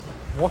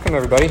Welcome,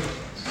 everybody.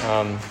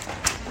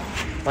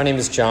 My name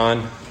is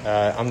John.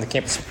 I'm the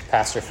campus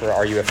pastor for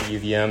RUF at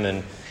UVM,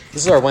 and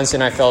this is our Wednesday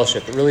night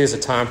fellowship. It really is a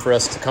time for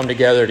us to come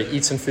together to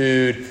eat some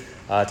food,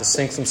 to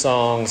sing some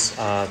songs,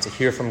 to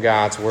hear from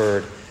God's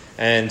Word.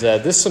 And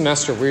this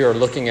semester, we are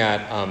looking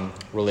at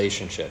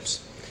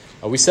relationships.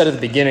 We said at the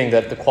beginning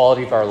that the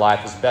quality of our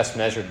life is best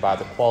measured by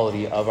the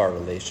quality of our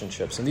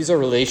relationships. And these are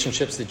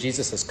relationships that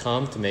Jesus has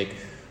come to make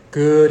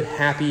good,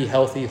 happy,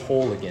 healthy,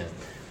 whole again.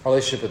 Our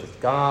relationship with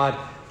God,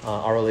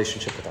 our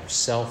relationship with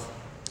ourselves,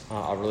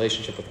 our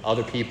relationship with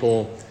other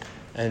people,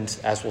 and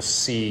as we'll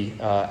see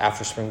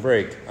after spring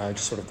break,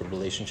 just sort of the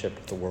relationship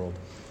with the world.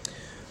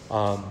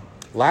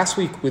 Last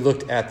week we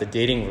looked at the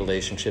dating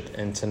relationship,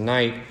 and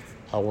tonight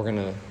we're going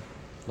to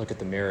look at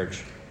the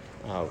marriage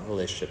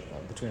relationship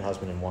between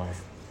husband and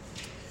wife.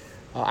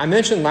 I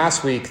mentioned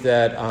last week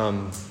that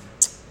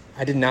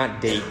I did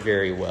not date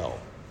very well.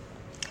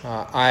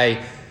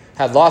 I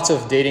had lots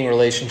of dating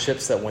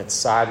relationships that went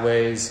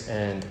sideways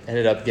and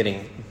ended up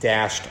getting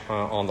dashed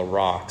on the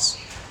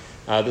rocks.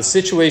 The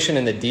situation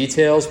and the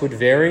details would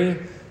vary,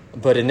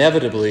 but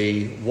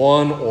inevitably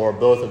one or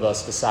both of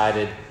us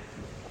decided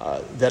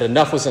that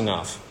enough was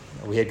enough.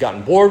 We had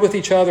gotten bored with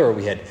each other, or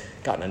we had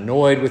gotten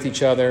annoyed with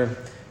each other.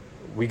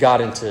 We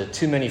got into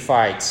too many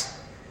fights.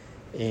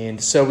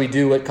 And so we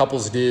do what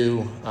couples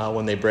do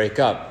when they break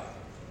up.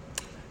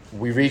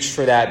 We reach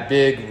for that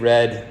big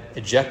red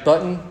eject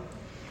button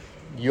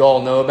you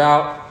all know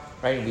about,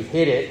 right? And we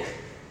hit it,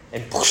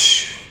 and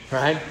whoosh,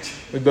 right?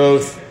 We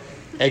both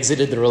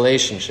exited the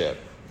relationship.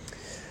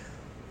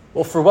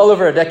 Well, for well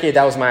over a decade,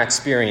 that was my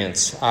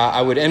experience.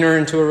 I would enter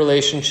into a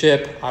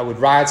relationship. I would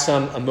ride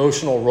some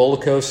emotional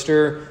roller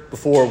coaster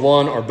before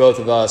one or both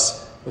of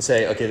us would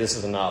say, okay, this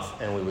is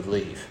enough, and we would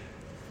leave.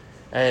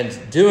 And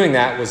doing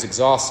that was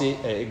exhausting,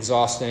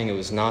 it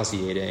was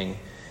nauseating,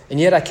 and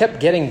yet I kept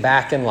getting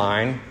back in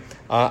line.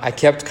 I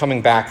kept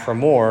coming back for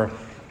more,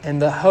 in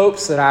the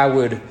hopes that I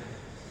would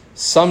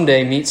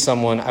someday meet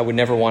someone I would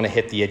never want to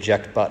hit the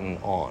eject button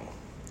on,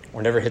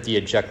 or never hit the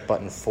eject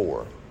button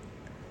for.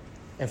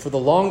 And for the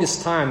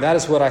longest time, that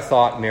is what I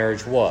thought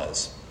marriage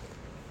was.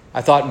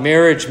 I thought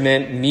marriage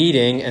meant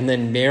meeting and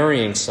then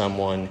marrying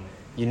someone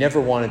you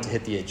never wanted to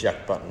hit the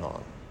eject button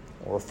on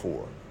or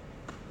for.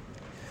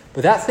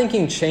 But that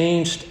thinking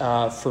changed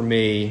for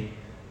me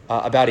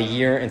about a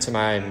year into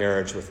my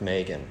marriage with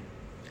Megan.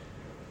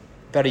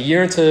 About a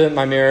year into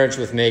my marriage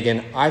with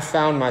Megan, I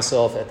found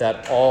myself at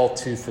that all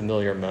too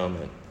familiar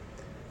moment.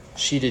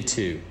 She did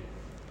too,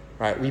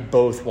 right? We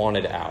both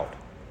wanted out.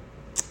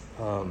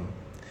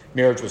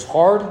 Marriage was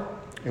hard.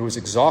 It was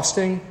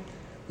exhausting.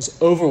 I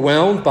was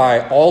overwhelmed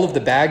by all of the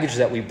baggage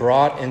that we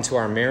brought into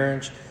our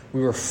marriage.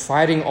 We were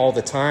fighting all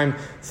the time,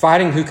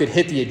 fighting who could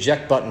hit the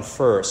eject button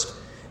first.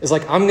 It's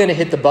like, I'm going to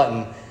hit the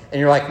button, and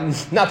you're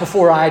like, not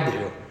before I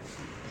do.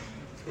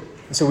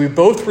 And so we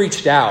both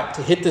reached out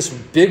to hit this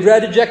big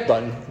red eject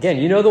button. Again,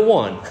 you know the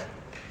one.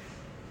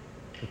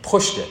 We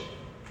pushed it.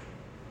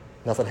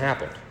 Nothing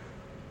happened.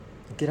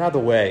 Get out of the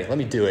way. Let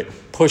me do it.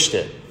 Pushed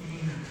it.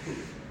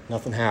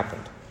 Nothing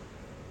happened.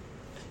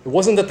 It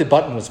wasn't that the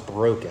button was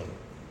broken.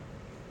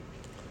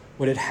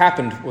 What had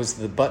happened was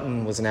the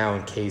button was now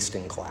encased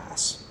in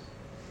glass.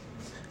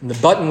 And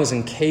the button was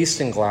encased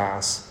in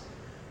glass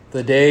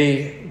the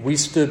day we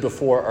stood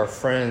before our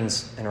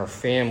friends and our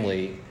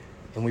family,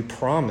 and we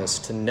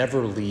promised to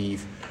never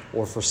leave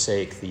or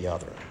forsake the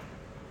other.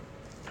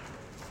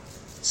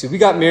 See, we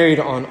got married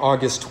on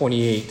August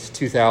 28,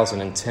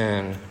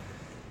 2010,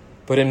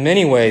 but in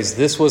many ways,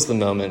 this was the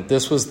moment,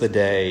 this was the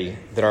day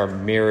that our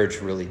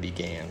marriage really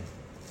began.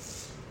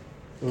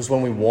 It was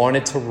when we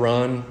wanted to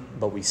run,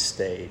 but we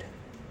stayed.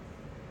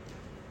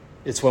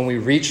 It's when we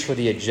reached for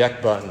the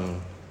eject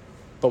button,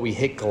 but we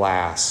hit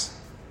glass,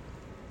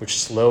 which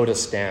slowed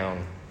us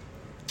down,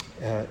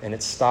 and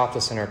it stopped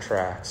us in our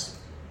tracks.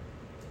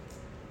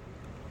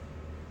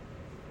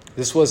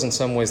 This was, in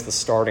some ways, the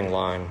starting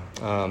line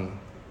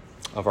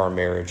of our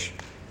marriage,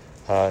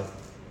 where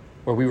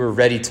we were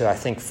ready to, I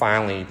think,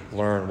 finally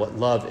learn what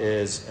love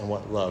is and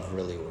what love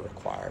really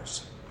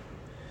requires.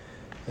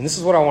 And this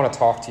is what I want to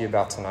talk to you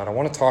about tonight. I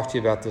want to talk to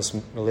you about this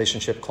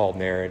relationship called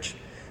marriage.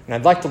 And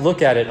I'd like to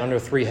look at it under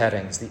three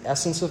headings: the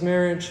essence of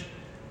marriage,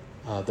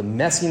 the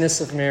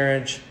messiness of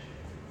marriage,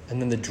 and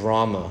then the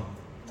drama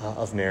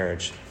of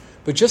marriage.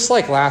 But just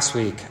like last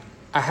week,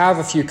 I have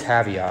a few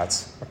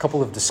caveats, a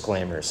couple of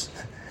disclaimers.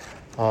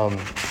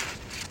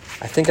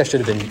 I think I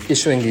should have been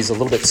issuing these a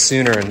little bit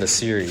sooner in the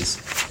series.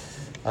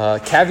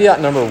 Caveat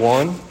number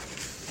one,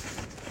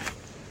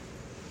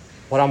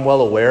 what I'm well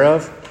aware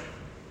of,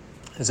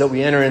 is that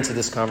we enter into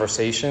this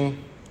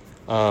conversation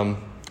and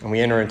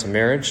we enter into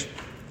marriage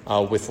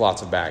with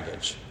lots of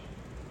baggage.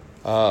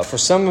 For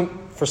some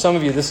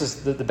of you, this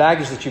is the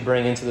baggage that you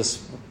bring into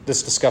this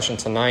discussion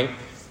tonight,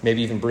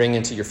 maybe even bring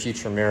into your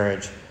future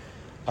marriage,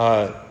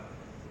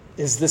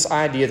 is this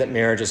idea that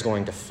marriage is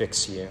going to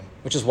fix you,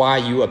 which is why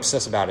you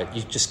obsess about it.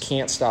 You just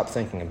can't stop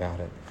thinking about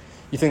it.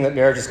 You think that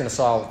marriage is going to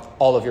solve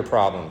all of your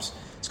problems.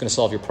 It's going to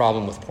solve your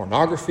problem with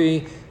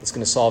pornography. It's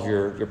going to solve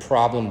your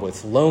problem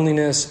with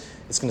loneliness.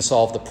 It's going to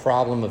solve the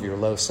problem of your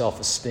low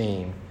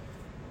self-esteem.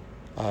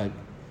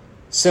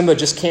 Simba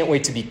just can't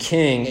wait to be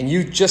king, and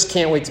you just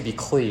can't wait to be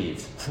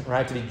cleaved,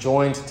 right? To be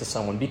joined to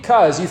someone,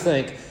 because you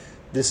think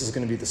this is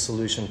going to be the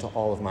solution to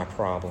all of my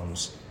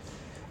problems.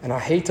 And I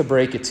hate to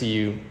break it to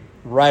you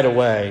right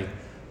away,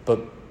 but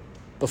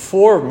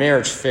before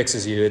marriage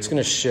fixes you, it's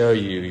going to show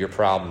you your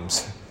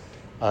problems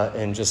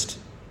in just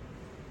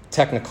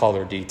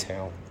technicolor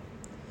detail.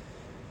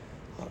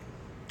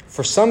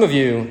 For some of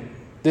you,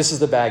 this is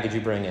the baggage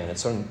you bring in.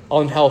 It's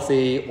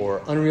unhealthy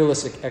or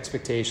unrealistic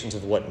expectations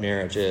of what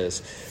marriage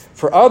is.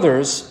 For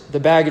others, the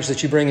baggage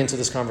that you bring into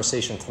this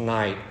conversation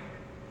tonight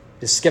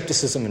is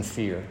skepticism and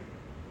fear.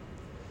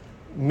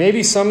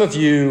 Maybe some of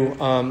you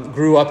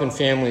grew up in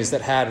families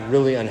that had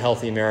really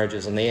unhealthy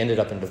marriages and they ended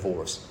up in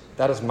divorce.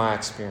 That is my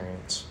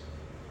experience.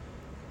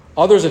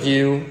 Others of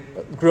you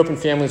grew up in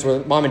families where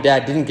mom and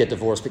dad didn't get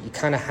divorced, but you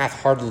kind of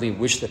half-heartedly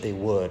wish that they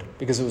would,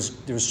 because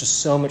there was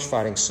just so much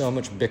fighting, so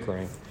much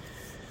bickering.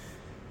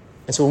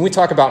 And so when we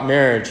talk about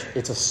marriage,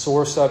 it's a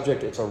sore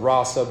subject, it's a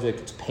raw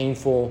subject, it's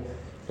painful.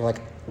 You're like,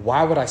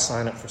 why would I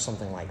sign up for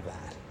something like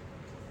that?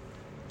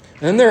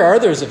 And then there are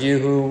others of you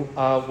who,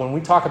 when we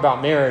talk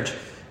about marriage,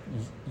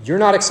 you're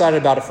not excited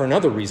about it for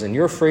another reason.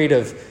 You're afraid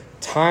of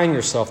tying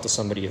yourself to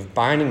somebody, of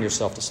binding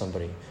yourself to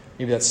somebody.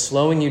 Maybe that's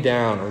slowing you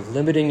down or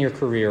limiting your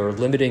career or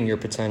limiting your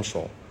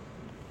potential.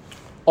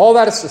 All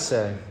that is to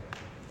say,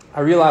 I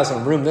realize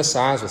in a room this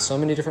size with so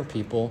many different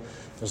people,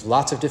 there's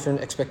lots of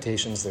different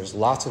expectations, there's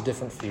lots of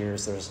different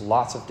fears, there's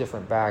lots of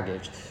different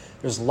baggage,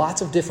 there's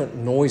lots of different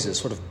noises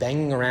sort of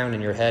banging around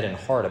in your head and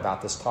heart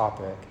about this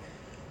topic.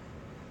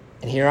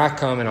 And here I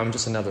come and I'm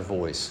just another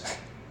voice.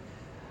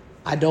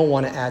 I don't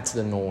want to add to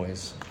the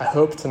noise. I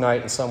hope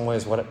tonight in some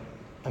ways what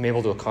I'm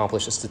able to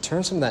accomplish is to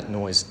turn some of that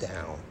noise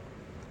down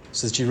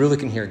so that you really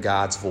can hear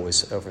God's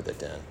voice over the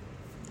din.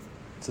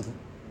 So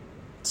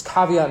it's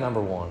caveat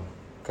number one.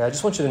 Okay, I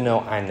just want you to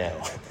know I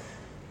know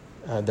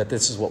that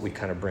this is what we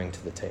kind of bring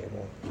to the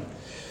table.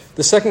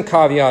 The second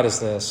caveat is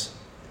this.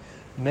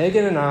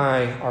 Megan and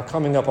I are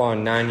coming up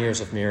on 9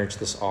 years of marriage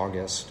this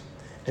August,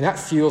 and that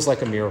feels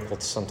like a miracle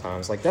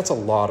sometimes. Like, that's a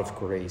lot of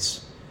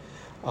grace.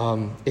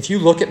 If you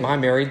look at my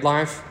married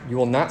life, you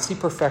will not see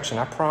perfection.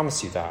 I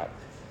promise you that.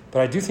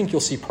 But I do think you'll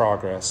see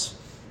progress.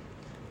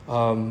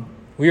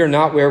 We are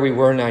not where we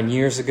were 9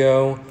 years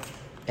ago,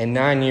 and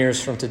 9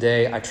 years from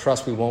today, I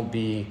trust we won't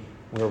be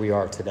where we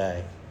are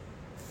today.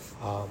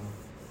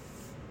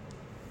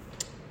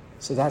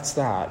 So that's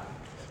that.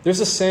 There's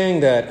a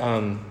saying that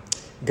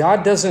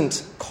God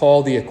doesn't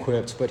call the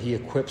equipped, but he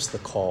equips the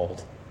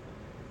called.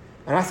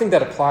 And I think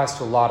that applies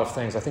to a lot of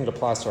things. I think it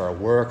applies to our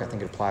work. I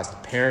think it applies to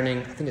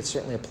parenting. I think it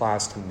certainly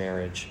applies to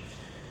marriage.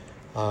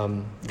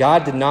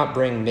 God did not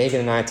bring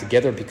Megan and I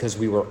together because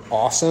we were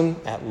awesome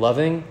at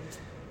loving,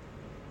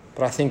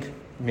 but I think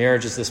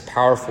marriage is this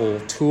powerful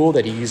tool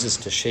that he uses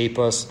to shape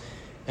us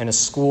and a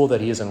school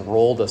that he has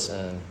enrolled us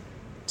in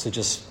to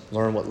just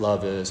learn what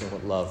love is and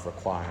what love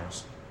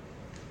requires.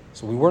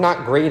 So we were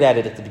not great at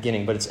it at the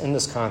beginning, but it's in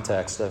this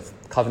context of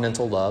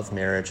covenantal love,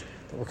 marriage,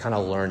 that we're kind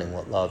of learning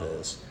what love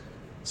is.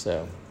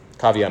 So,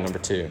 caveat number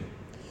 2.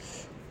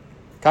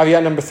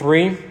 Caveat number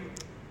 3,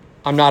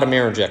 I'm not a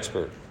marriage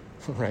expert,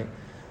 right?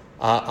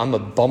 I'm a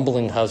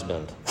bumbling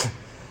husband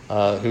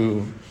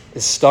who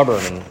is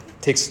stubborn and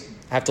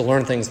I have to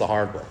learn things the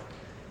hard way.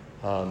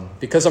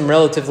 Because I'm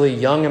relatively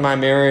young in my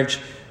marriage,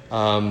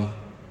 and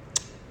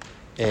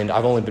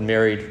I've only been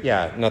married,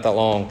 not that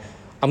long,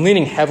 I'm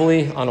leaning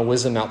heavily on a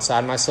wisdom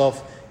outside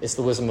myself. It's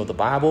the wisdom of the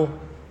Bible.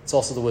 It's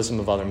also the wisdom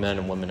of other men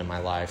and women in my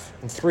life.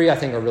 And 3, I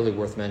think, are really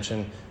worth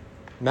mentioning.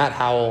 Matt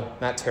Howell,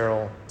 Matt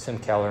Terrell, Tim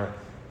Keller,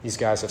 these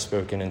guys have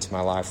spoken into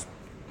my life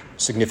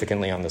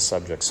significantly on this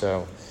subject.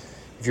 So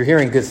if you're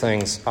hearing good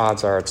things,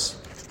 odds are it's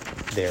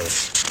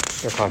theirs,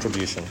 their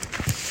contribution.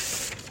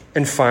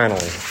 And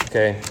finally,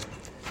 okay,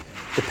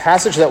 the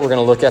passage that we're going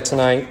to look at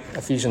tonight,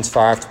 Ephesians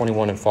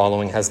 5:21 and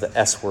following, has the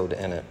S word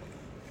in it.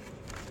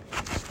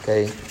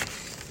 Okay,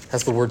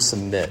 has the word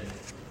submit.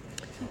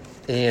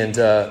 And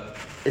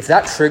if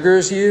that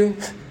triggers you,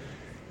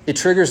 it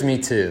triggers me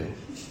too.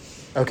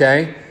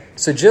 Okay?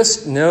 So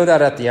just know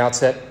that at the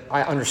outset,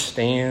 I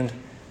understand.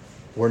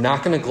 We're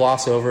not going to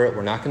gloss over it.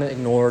 We're not going to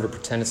ignore it or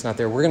pretend it's not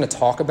there. We're going to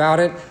talk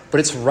about it, but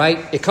it's right.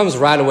 It comes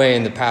right away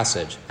in the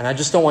passage. And I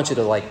just don't want you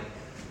to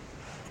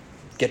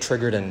get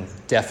triggered and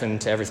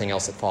deafened to everything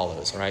else that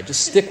follows. All right?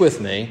 Just stick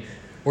with me.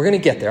 We're going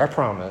to get there, I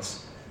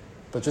promise.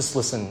 But just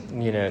listen,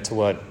 to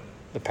what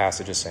the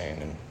passage is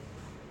saying. And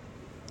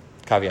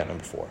caveat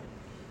number 4.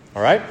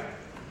 All right?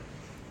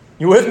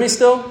 You with me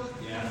still?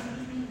 Yeah.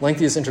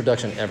 Lengthiest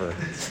introduction ever.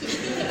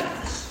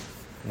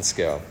 Let's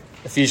go.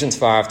 Ephesians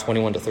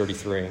 5:21 to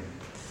 33.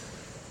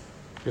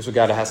 Here's what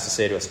God has to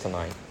say to us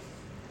tonight.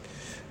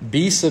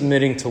 Be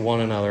submitting to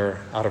one another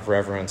out of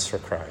reverence for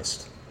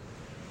Christ.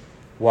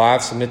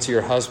 Wives, submit to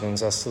your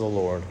husbands as to the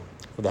Lord.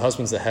 For the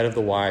husband's the head of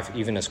the wife,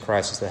 even as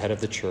Christ is the head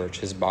of the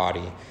church, his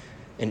body,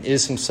 and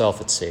is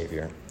himself its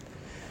Savior.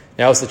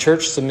 Now, as the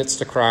church submits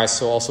to Christ,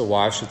 so also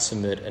wives should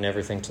submit in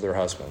everything to their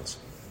husbands.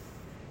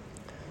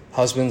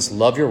 Husbands,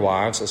 love your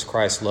wives as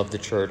Christ loved the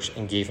church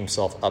and gave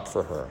himself up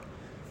for her,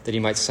 that he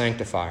might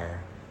sanctify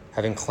her,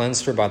 having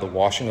cleansed her by the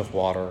washing of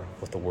water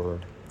with the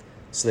word,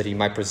 so that he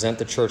might present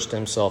the church to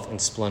himself in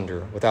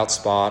splendor, without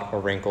spot or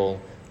wrinkle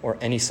or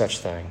any such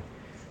thing,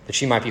 that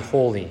she might be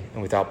holy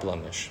and without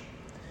blemish.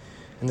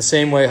 In the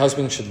same way,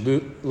 husbands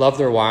should love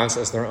their wives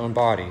as their own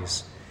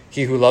bodies.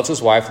 He who loves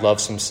his wife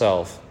loves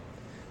himself.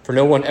 For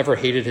no one ever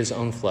hated his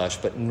own flesh,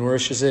 but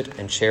nourishes it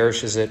and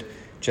cherishes it,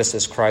 just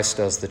as Christ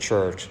does the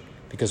church,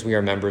 because we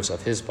are members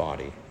of his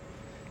body.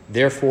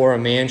 Therefore, a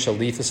man shall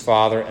leave his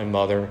father and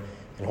mother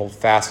and hold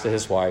fast to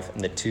his wife,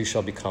 and the two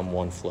shall become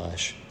one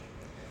flesh.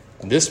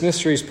 And this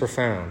mystery is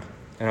profound,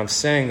 and I'm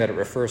saying that it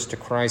refers to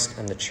Christ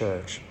and the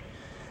church.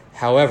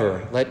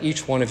 However, let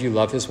each one of you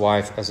love his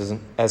wife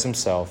as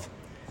himself,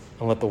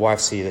 and let the wife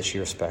see that she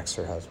respects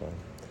her husband.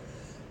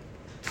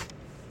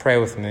 Pray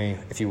with me,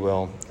 if you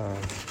will.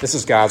 This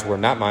is God's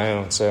word, not my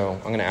own, so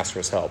I'm going to ask for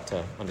his help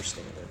to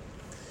understand it.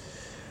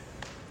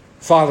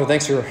 Father,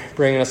 thanks for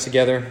bringing us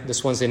together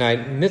this Wednesday night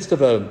in the midst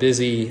of a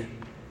busy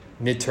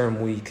midterm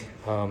week.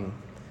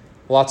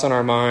 Lots on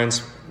our minds,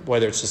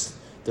 whether it's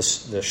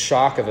just the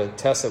shock of a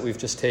test that we've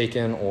just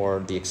taken or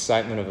the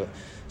excitement of a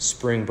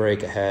spring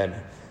break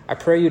ahead. I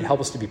pray you'd help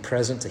us to be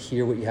present to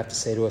hear what you have to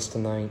say to us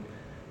tonight.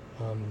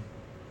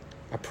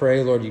 I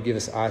pray, Lord, you give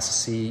us eyes to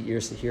see,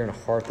 ears to hear, and a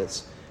heart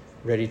that's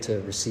ready to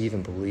receive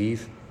and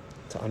believe,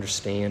 to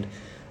understand.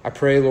 I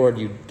pray, Lord,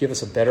 you give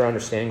us a better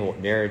understanding of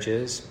what marriage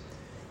is,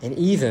 and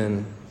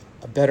even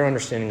a better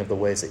understanding of the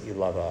ways that you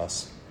love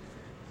us.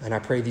 And I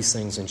pray these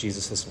things in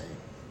Jesus' name.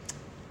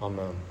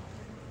 Amen.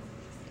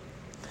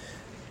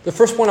 The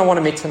first point I want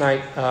to make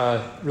tonight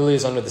really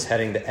is under this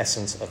heading, the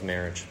essence of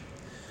marriage.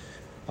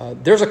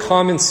 There's a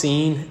common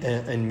scene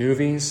in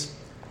movies.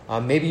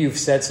 Maybe you've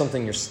said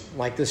something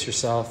like this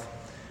yourself.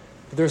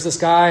 But there's this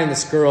guy and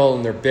this girl,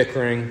 and they're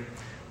bickering.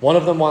 One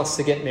of them wants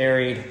to get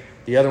married.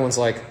 The other one's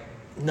like,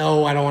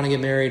 no, I don't want to get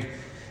married.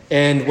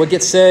 And what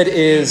gets said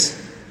is,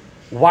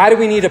 why do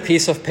we need a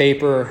piece of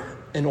paper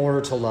in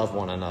order to love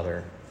one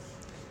another?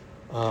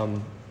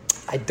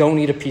 I don't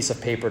need a piece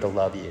of paper to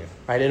love you,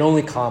 right? It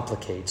only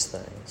complicates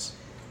things.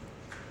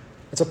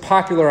 It's a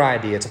popular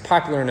idea. It's a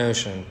popular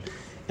notion.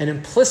 And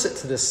implicit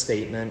to this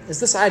statement is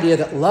this idea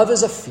that love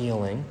is a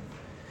feeling.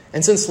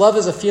 And since love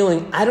is a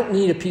feeling, I don't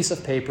need a piece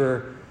of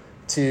paper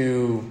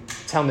to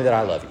tell me that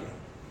I love you.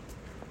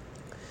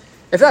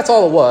 If that's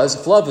all it was,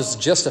 if love is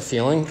just a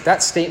feeling,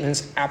 that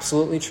statement's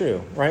absolutely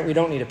true, right? We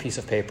don't need a piece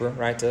of paper,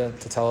 right, to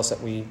tell us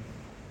that we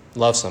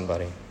love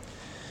somebody.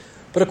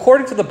 But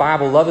according to the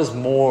Bible, love is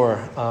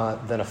more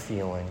than a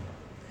feeling.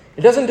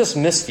 It doesn't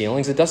dismiss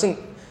feelings. It doesn't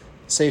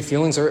say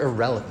feelings are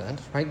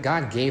irrelevant, right?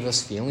 God gave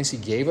us feelings. He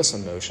gave us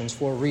emotions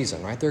for a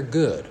reason, right? They're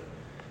good.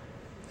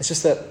 It's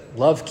just that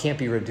love can't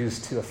be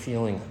reduced to a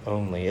feeling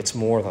only. It's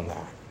more than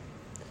that.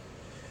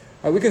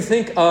 We can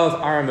think of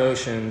our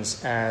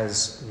emotions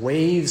as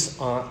waves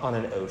on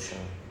an ocean.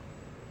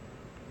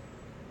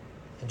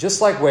 And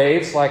just like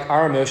waves, like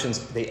our emotions,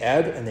 they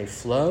ebb and they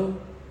flow,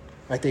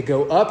 right? They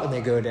go up and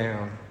they go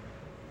down.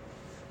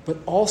 But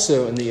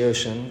also in the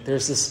ocean,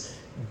 there's this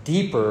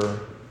deeper,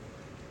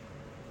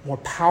 more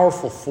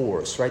powerful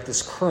force, right?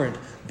 This current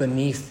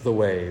beneath the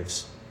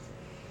waves.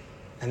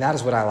 And that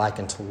is what I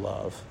liken to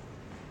love.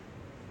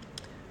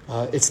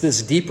 It's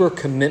this deeper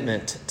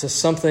commitment to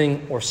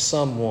something or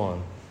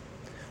someone,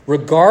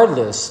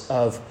 regardless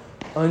of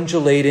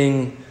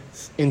undulating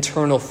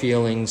internal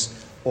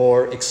feelings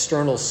or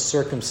external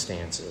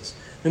circumstances.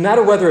 No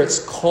matter whether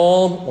it's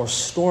calm or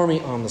stormy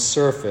on the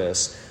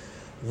surface,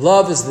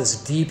 love is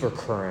this deeper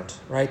current,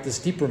 right? This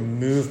deeper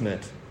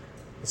movement.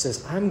 It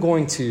says, I'm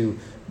going to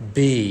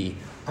do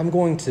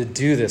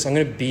this. I'm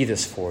going to be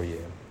this for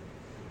you.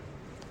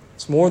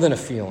 It's more than a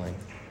feeling,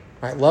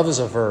 right? Love is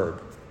a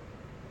verb.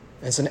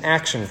 It's an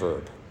action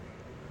verb.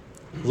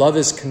 Love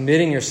is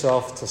committing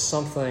yourself to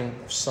something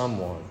or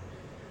someone,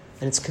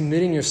 and it's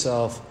committing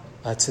yourself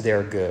to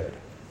their good.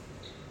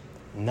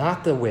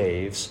 Not the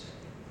waves,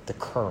 the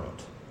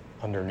current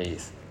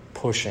underneath,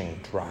 pushing,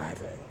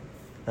 driving,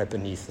 right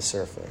beneath the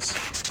surface.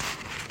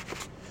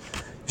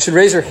 You should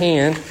raise your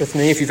hand with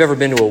me if you've ever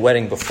been to a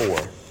wedding before.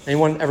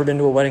 Anyone ever been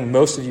to a wedding?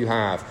 Most of you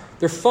have.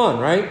 They're fun,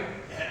 right?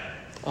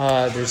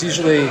 There's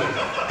usually...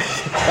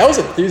 That was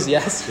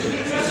enthusiastic.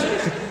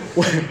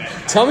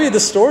 Tell me the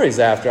stories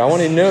after. I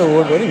want to know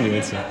what wedding you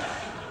went to.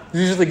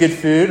 There's usually good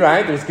food,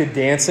 right? There's good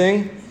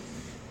dancing.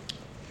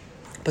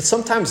 But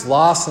sometimes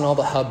lost in all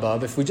the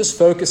hubbub, if we just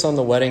focus on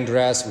the wedding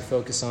dress, we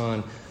focus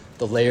on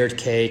the layered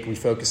cake, we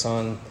focus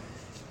on,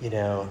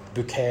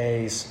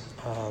 bouquets,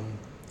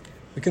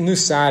 we can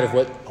lose sight of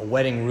what a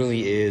wedding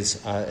really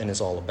is and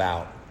is all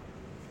about.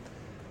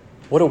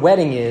 What a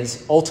wedding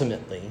is,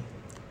 ultimately,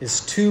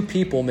 is two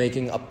people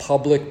making a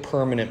public,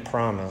 permanent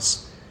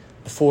promise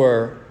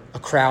before a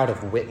crowd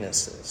of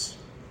witnesses.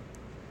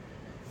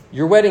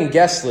 Your wedding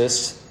guest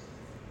list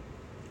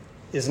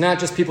is not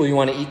just people you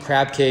want to eat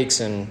crab cakes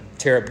and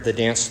tear up the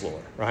dance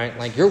floor, right?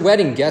 Like your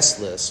wedding guest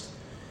list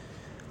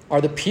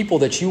are the people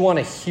that you want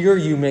to hear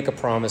you make a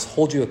promise,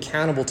 hold you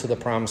accountable to the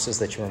promises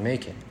that you are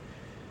making.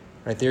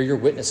 Right? They're your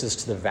witnesses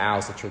to the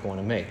vows that you're going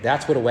to make.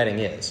 That's what a wedding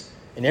is.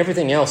 And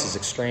everything else is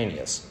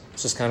extraneous.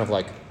 It's just kind of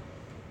like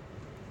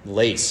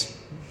lace,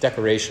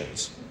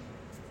 decorations,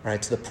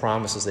 right, to the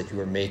promises that you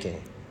are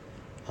making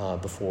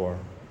before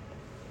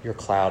your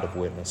cloud of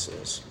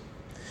witnesses.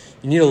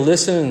 You need to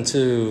listen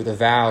to the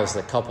vows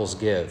that couples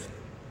give.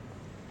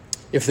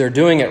 If they're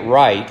doing it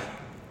right,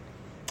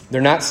 they're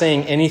not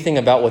saying anything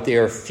about what they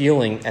are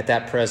feeling at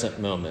that present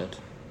moment.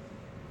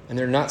 And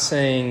they're not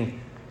saying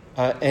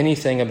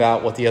anything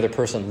about what the other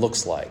person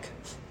looks like.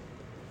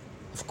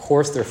 Of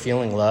course, they're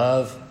feeling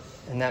love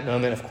in that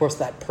moment. Of course,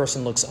 that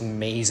person looks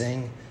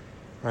amazing,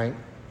 right?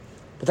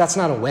 But that's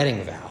not a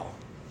wedding vow.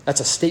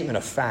 That's a statement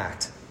of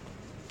fact,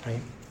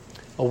 right?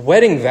 A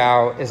wedding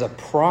vow is a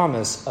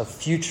promise of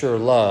future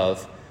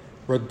love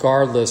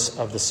regardless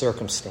of the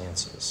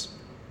circumstances.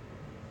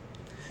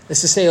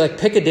 It's to say, like,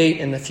 pick a date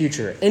in the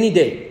future, any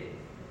date.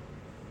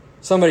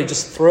 Somebody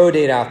just throw a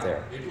date out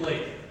there. April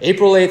 8th.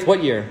 April 8th,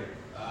 what year?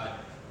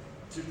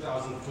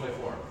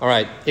 2024. All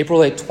right, April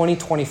 8th,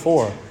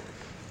 2024.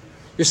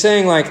 You're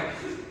saying, like,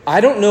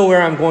 I don't know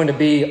where I'm going to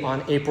be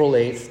on April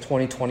 8th,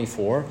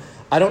 2024.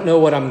 I don't know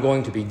what I'm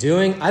going to be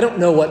doing. I don't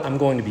know what I'm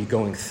going to be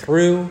going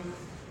through.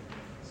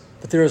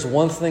 But there is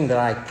one thing that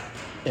I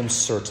am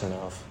certain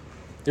of.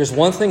 There's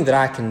one thing that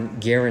I can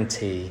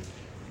guarantee.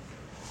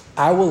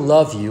 I will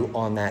love you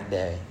on that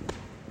day.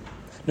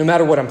 No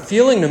matter what I'm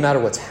feeling, no matter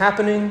what's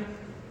happening,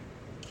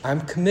 I'm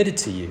committed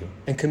to you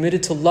and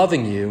committed to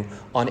loving you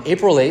on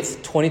April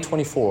 8th,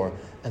 2024,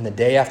 and the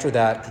day after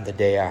that, and the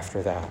day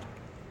after that.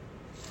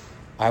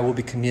 I will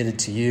be committed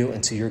to you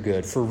and to your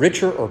good, for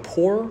richer or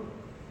poor,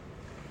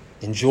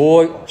 in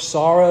joy or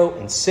sorrow,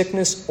 in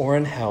sickness or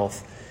in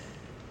health.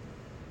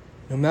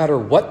 No matter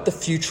what the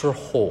future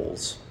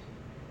holds,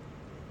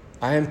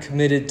 I am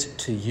committed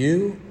to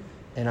you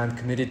and I'm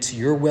committed to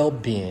your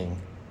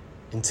well-being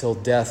until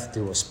death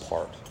do us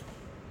part.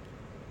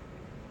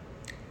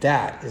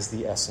 That is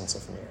the essence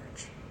of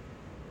marriage.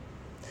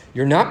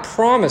 You're not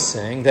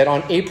promising that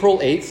on April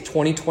 8th,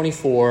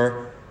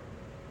 2024,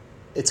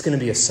 it's going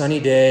to be a sunny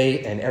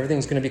day and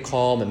everything's going to be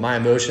calm and my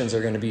emotions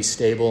are going to be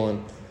stable.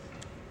 And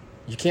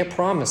you can't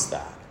promise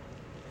that.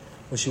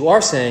 What you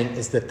are saying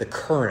is that the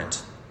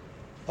current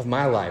of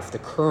my life, the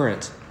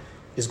current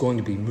is going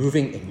to be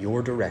moving in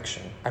your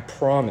direction. I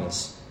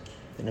promise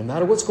that no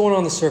matter what's going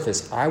on the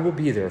surface, I will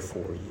be there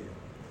for you.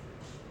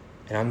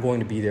 And I'm going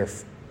to be there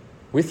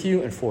with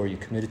you and for you,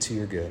 committed to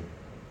your good.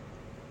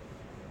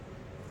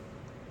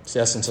 It's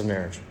the essence of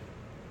marriage.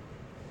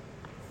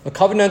 A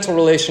covenantal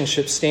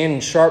relationship stand in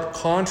sharp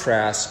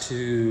contrast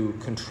to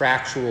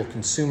contractual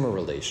consumer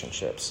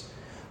relationships.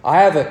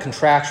 I have a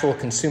contractual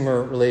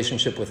consumer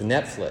relationship with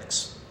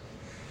Netflix.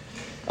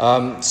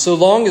 So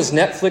long as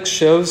Netflix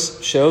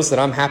shows that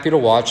I'm happy to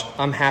watch,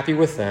 I'm happy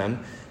with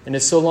them. And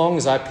it's so long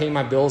as I pay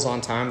my bills on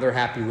time, they're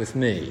happy with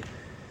me.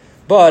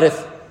 But if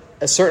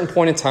at a certain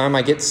point in time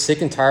I get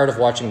sick and tired of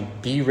watching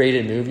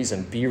B-rated movies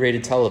and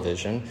B-rated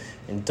television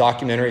and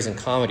documentaries and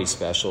comedy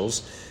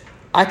specials,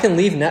 I can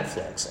leave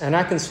Netflix and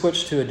I can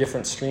switch to a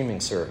different streaming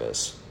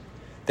service.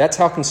 That's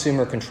how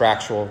consumer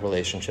contractual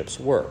relationships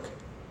work.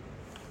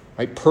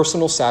 Right?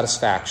 Personal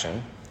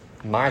satisfaction,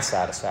 my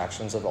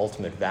satisfaction, is of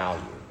ultimate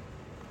value.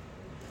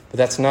 But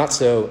that's not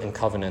so in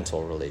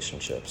covenantal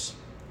relationships.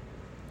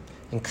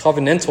 In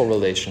covenantal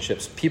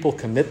relationships, people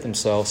commit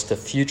themselves to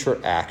future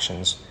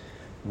actions,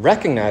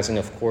 recognizing,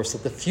 of course,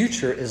 that the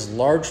future is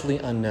largely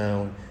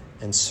unknown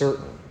and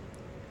certain.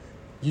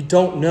 You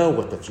don't know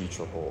what the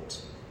future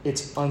holds.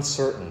 It's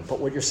uncertain. But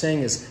what you're saying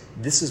is,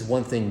 this is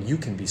one thing you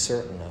can be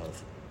certain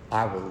of.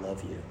 I will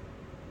love you.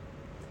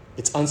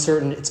 It's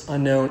uncertain, it's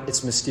unknown,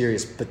 it's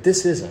mysterious, but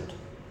this isn't.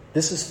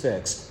 This is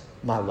fixed,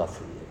 my love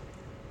for you.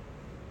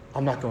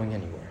 I'm not going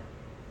anywhere.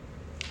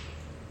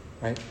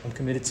 Right? I'm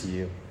committed to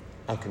you.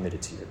 I'm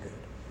committed to your good.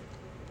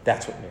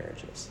 That's what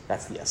marriage is.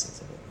 That's the essence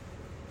of it.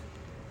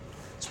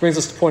 This brings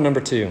us to point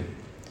number 2.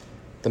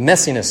 The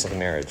messiness of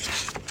marriage.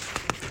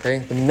 Okay?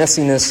 The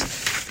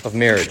messiness of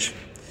marriage.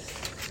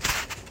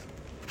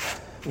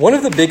 One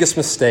of the biggest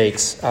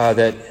mistakes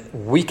that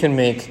we can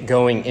make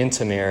going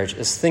into marriage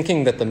is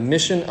thinking that the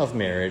mission of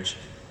marriage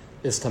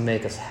is to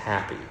make us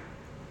happy.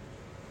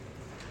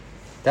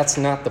 That's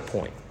not the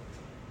point.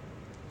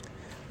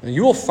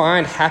 You will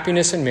find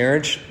happiness in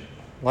marriage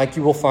like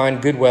you will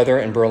find good weather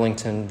in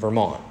Burlington,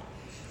 Vermont.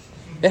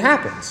 It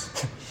happens.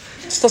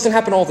 It just doesn't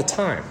happen all the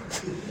time,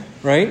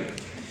 right?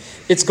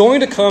 It's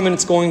going to come and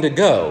it's going to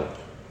go,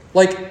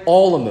 like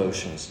all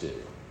emotions do.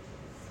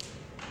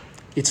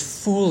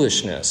 It's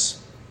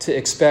foolishness to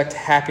expect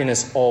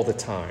happiness all the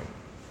time.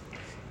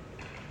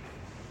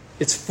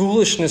 It's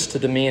foolishness to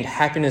demand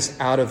happiness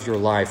out of your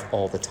life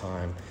all the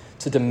time,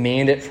 to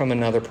demand it from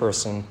another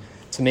person,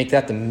 to make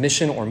that the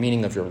mission or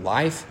meaning of your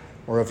life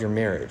or of your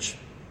marriage.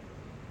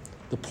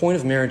 The point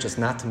of marriage is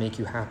not to make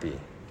you happy.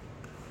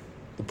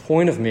 The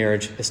point of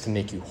marriage is to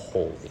make you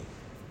holy.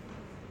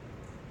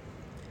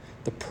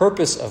 The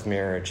purpose of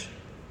marriage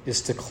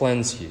is to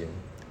cleanse you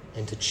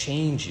and to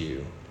change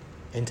you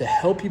and to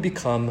help you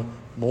become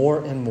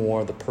more and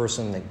more the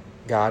person that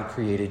God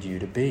created you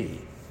to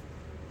be.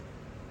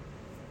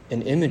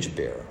 An image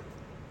bearer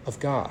of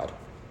God.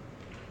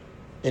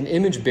 An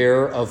image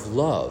bearer of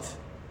love.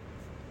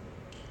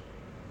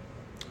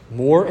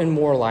 More and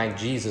more like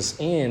Jesus,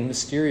 and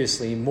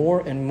mysteriously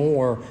more and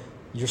more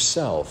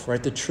yourself,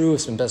 right? The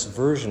truest and best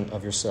version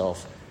of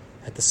yourself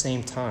at the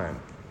same time.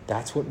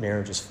 That's what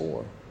marriage is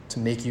for, to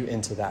make you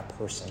into that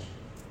person,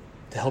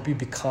 to help you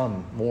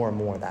become more and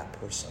more that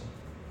person.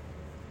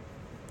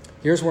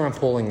 Here's where I'm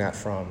pulling that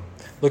from.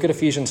 Look at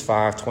Ephesians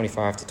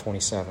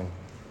 5:25-27.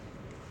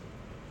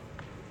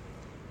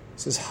 It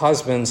says,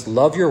 "Husbands,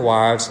 love your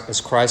wives as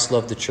Christ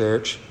loved the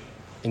church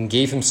and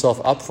gave himself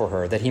up for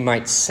her, that he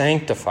might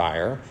sanctify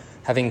her,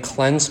 having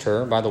cleansed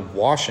her by the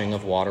washing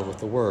of water with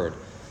the word,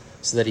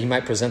 so that he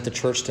might present the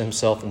church to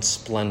himself in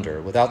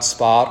splendor, without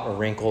spot or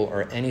wrinkle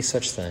or any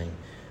such thing,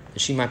 that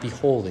she might be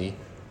holy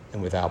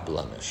and without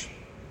blemish."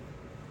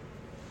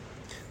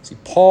 See,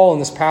 Paul in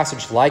this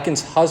passage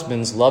likens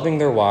husbands loving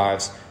their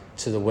wives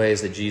to the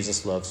ways that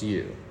Jesus loves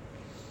you.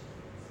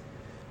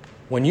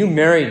 When you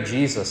married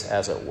Jesus,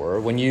 as it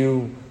were, when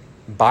you,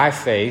 by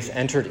faith,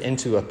 entered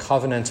into a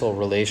covenantal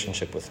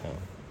relationship with him,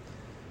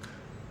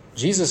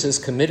 Jesus is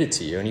committed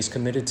to you, and he's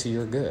committed to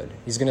your good.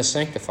 He's going to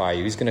sanctify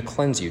you. He's going to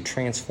cleanse you,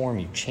 transform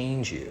you,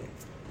 change you.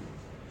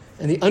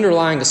 And the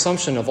underlying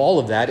assumption of all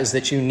of that is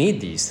that you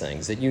need these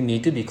things, that you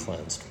need to be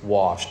cleansed,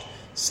 washed,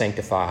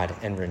 sanctified,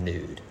 and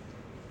renewed.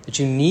 That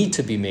you need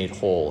to be made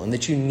whole, and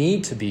that you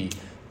need to be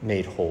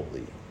made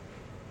holy.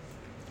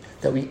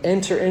 That we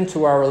enter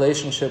into our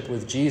relationship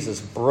with Jesus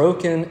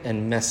broken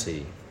and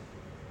messy,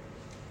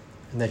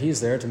 and that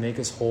he's there to make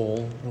us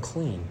whole and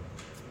clean.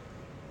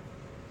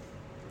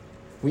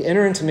 We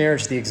enter into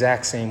marriage the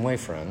exact same way,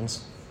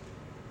 friends.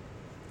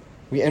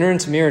 We enter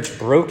into marriage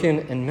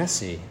broken and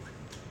messy,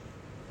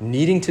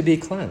 needing to be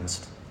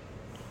cleansed,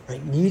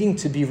 right? Needing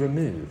to be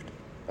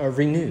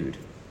renewed.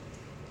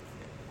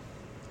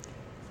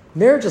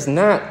 Marriage is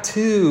not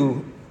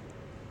two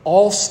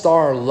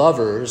all-star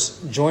lovers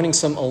joining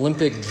some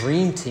Olympic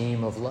dream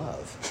team of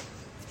love.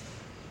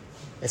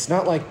 It's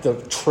not like the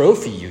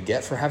trophy you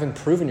get for having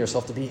proven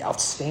yourself to be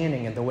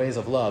outstanding in the ways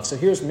of love. So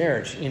here's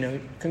marriage.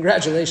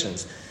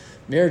 Congratulations.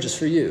 Marriage is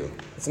for you.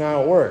 It's not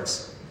how it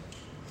works.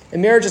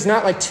 And marriage is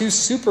not like two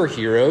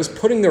superheroes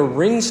putting their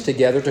rings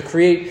together to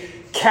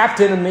create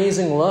Captain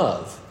Amazing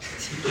Love.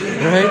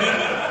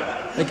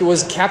 Right? Like it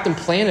was Captain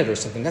Planet or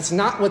something. That's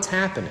not what's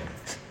happening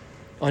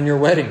on your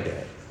wedding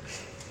day.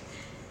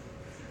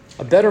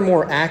 A better,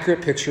 more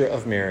accurate picture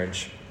of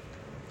marriage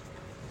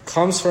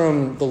comes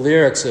from the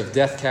lyrics of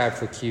Death Cab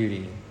for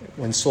Cutie,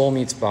 When Soul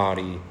Meets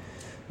Body.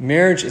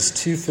 Marriage is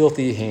two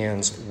filthy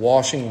hands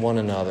washing one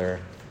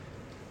another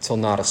till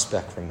not a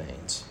speck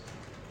remains.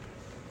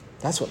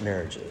 That's what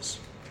marriage is.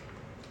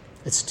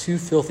 It's two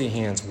filthy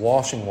hands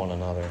washing one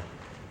another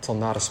till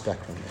not a speck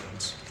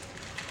remains.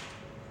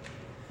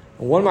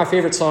 One of my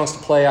favorite songs to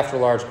play after a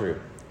large group,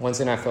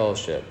 Wednesday Night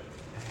Fellowship,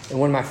 and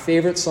one of my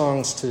favorite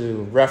songs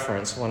to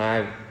reference when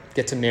I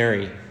get to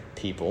marry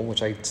people,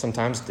 which I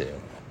sometimes do,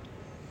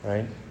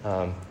 right?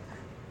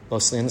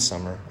 Mostly in the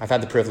summer. I've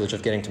had the privilege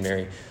of getting to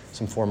marry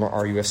some former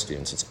RUF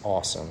students. It's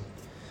awesome.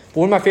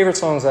 But one of my favorite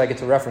songs that I get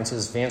to reference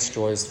is Vance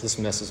Joy's "This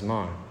Mess Is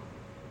Mine."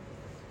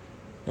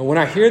 And when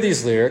I hear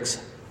these lyrics,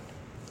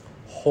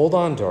 hold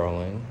on,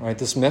 darling, right?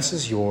 This mess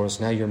is yours,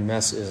 now your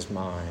mess is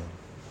mine.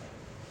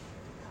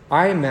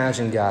 I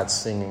imagine God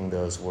singing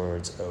those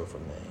words over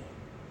me.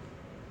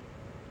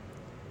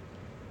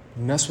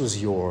 The mess was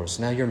yours,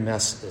 now your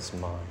mess is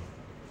mine.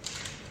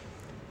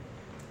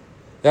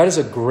 That is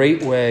a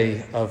great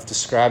way of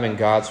describing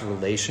God's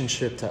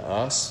relationship to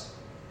us,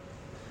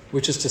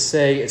 which is to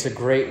say it's a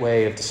great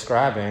way of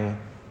describing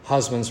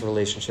husbands'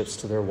 relationships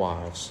to their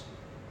wives.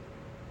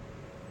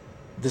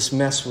 This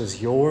mess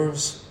was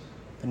yours,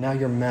 and now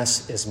your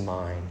mess is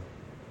mine.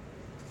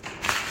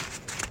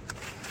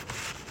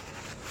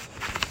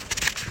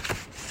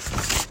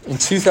 In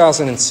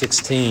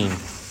 2016,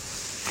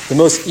 the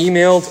most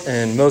emailed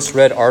and most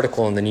read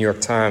article in the New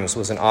York Times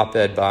was an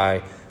op-ed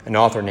by an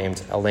author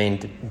named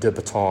Alain de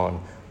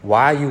Botton,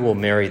 "Why You Will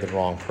Marry the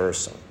Wrong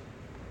Person."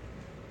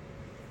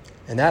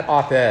 And that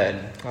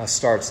op-ed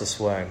starts this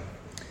way.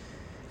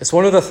 "It's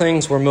one of the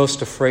things we're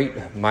most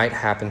afraid might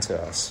happen to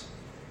us.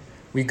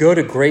 We go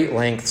to great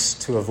lengths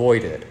to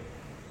avoid it,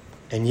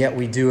 and yet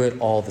we do it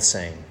all the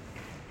same.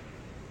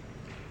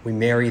 We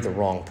marry the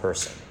wrong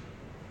person."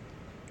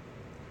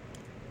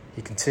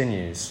 He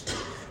continues,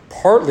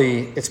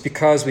 "Partly it's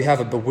because we have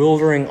a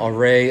bewildering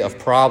array of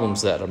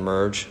problems that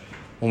emerge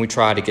when we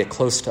try to get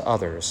close to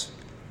others.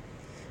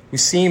 We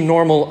seem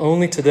normal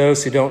only to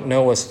those who don't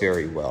know us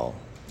very well.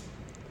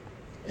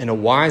 In a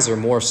wiser,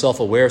 more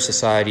self-aware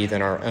society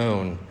than our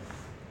own,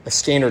 a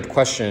standard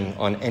question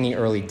on any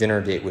early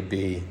dinner date would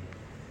be,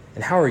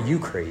 'And how are you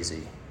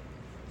crazy?'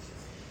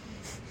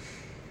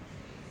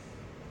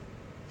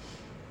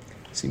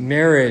 See,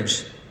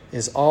 marriage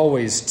is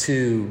always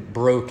two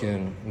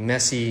broken,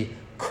 messy,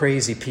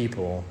 crazy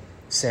people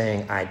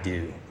saying "I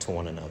do" to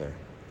one another.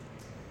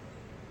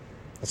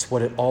 That's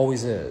what it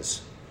always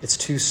is. It's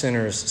two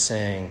sinners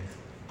saying,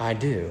 I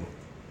do,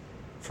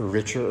 for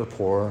richer or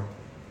poorer,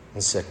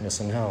 in sickness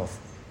and health.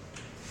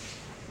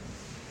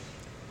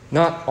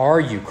 Not are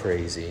you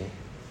crazy,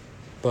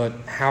 but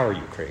how are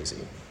you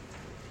crazy?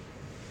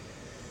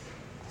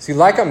 See,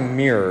 like a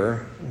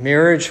mirror,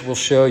 marriage will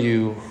show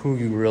you who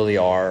you really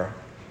are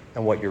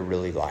and what you're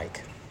really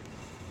like.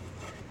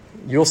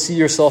 You'll see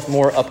yourself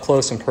more up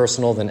close and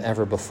personal than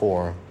ever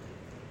before.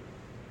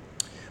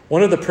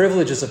 One of the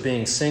privileges of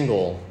being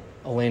single,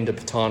 Elaine de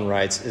Botton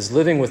writes, is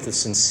living with the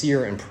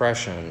sincere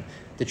impression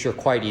that you're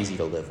quite easy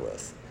to live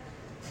with.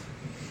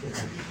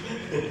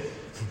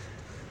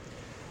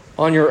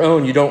 On your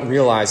own, you don't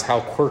realize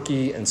how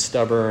quirky and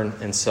stubborn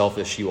and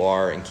selfish you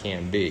are and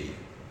can be.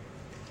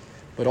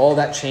 But all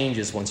that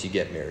changes once you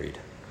get married.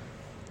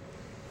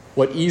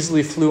 What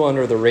easily flew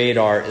under the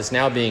radar is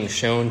now being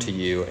shown to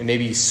you and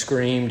maybe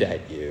screamed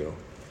at you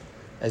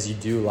as you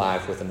do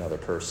life with another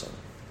person.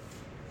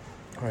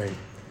 All right.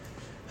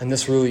 And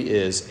this really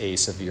is a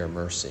severe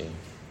mercy.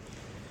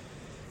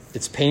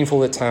 It's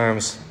painful at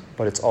times,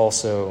 but it's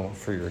also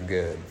for your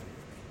good.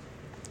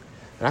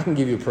 And I can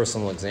give you a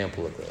personal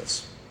example of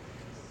this.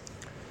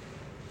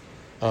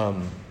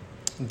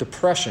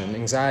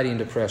 Anxiety and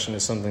depression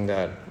is something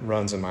that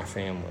runs in my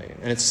family.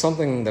 And it's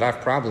something that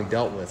I've probably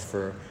dealt with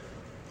for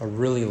a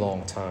really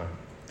long time.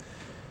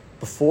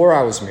 Before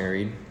I was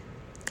married,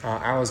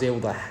 I was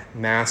able to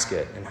mask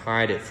it and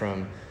hide it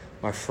from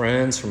my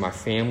friends, from my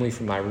family,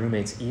 from my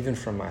roommates, even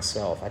from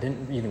myself. I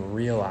didn't even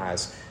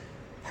realize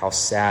how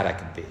sad I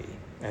could be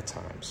at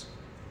times.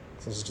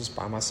 I was just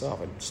by myself.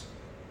 I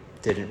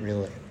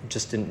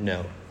just didn't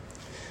know.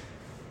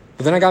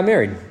 But then I got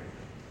married.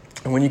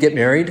 And when you get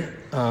married,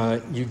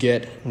 you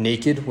get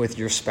naked with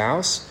your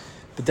spouse.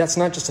 But that's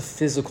not just a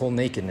physical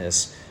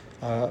nakedness.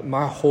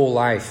 My whole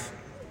life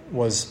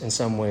was in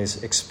some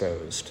ways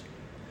exposed.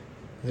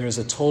 There's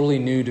a totally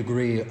new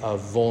degree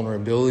of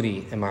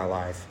vulnerability in my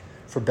life,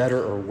 for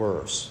better or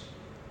worse.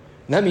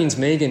 And that means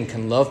Megan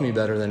can love me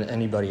better than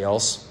anybody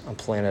else on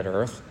planet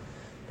Earth.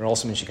 It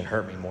also means she can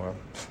hurt me more,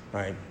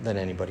 right, than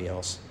anybody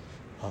else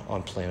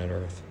on planet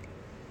Earth.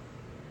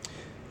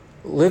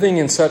 Living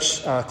in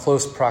such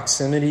close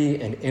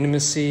proximity and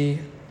intimacy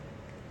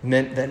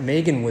meant that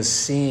Megan was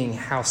seeing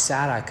how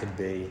sad I could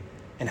be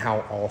and how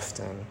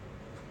often.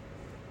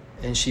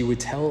 And she would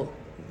tell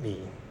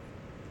me,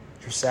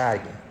 "You're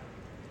sad again."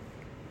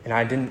 And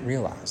I didn't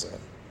realize it.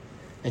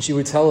 And she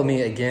would tell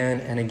me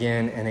again and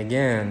again and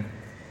again.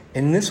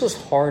 And this was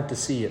hard to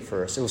see at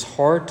first. It was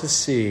hard to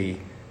see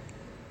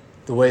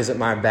the ways that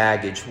my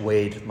baggage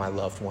weighed my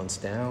loved ones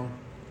down.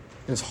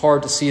 It was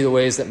hard to see the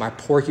ways that my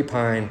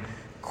porcupine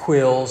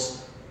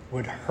quills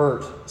would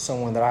hurt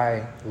someone that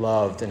I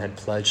loved and had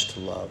pledged to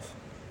love.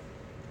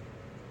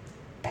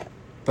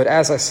 But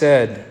as I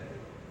said,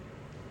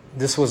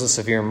 this was a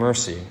severe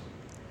mercy,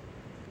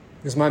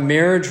 because my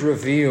marriage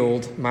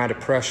revealed my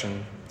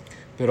depression,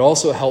 but it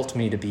also helped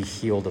me to be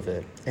healed of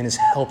it, and is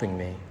helping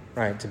me,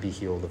 right, to be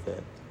healed of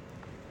it.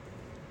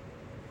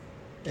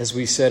 As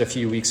we said a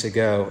few weeks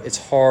ago, it's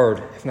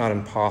hard, if not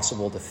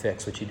impossible, to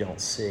fix what you don't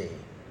see.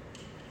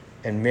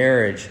 And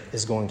marriage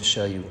is going to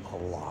show you a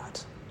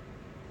lot.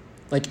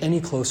 Like any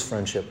close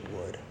friendship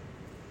would.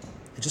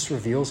 It just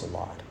reveals a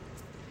lot.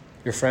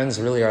 Your friends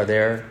really are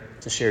there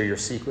to share your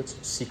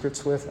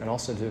secrets with, and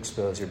also to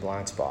expose your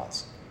blind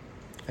spots.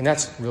 And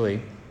that's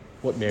really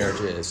what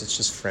marriage is. It's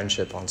just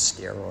friendship on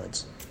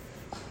steroids.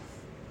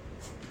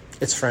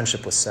 It's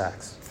friendship with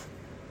sex.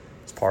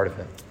 It's part of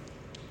it.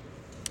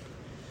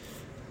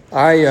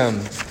 I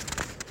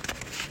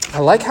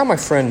like how my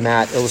friend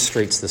Matt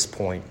illustrates this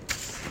point.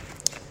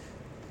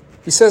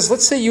 He says,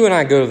 let's say you and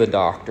I go to the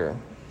doctor.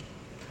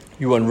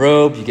 You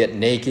unrobe, you get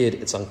naked,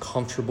 it's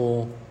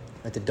uncomfortable.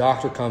 Like the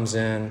doctor comes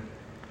in,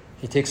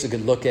 he takes a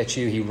good look at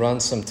you, he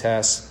runs some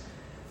tests,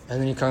 and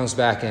then he comes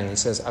back in and he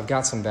says, I've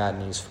got some bad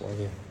news for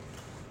you.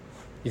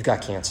 You've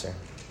got cancer.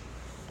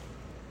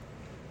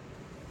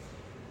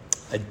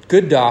 A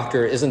good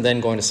doctor isn't then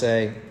going to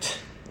say,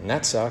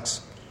 that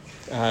sucks.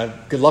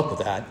 Good luck with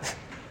that.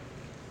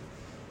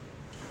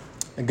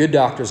 A good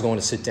doctor is going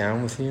to sit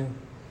down with you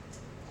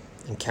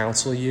and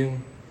counsel you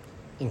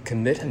and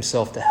commit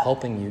himself to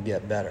helping you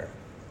get better.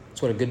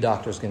 That's what a good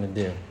doctor is going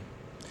to do.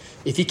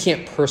 If he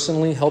can't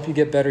personally help you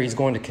get better, he's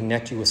going to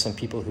connect you with some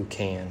people who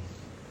can.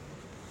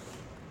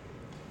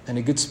 And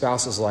a good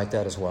spouse is like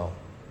that as well.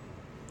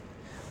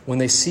 When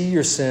they see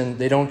your sin,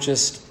 they don't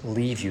just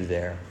leave you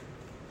there.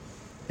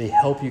 They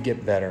help you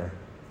get better.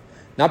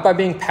 Not by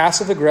being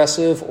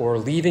passive-aggressive or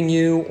leaving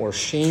you or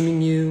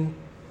shaming you,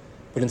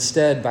 but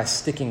instead by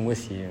sticking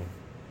with you,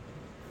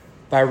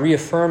 by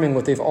reaffirming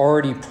what they've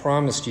already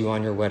promised you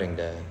on your wedding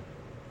day.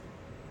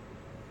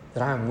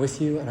 That I am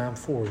with you and I am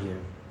for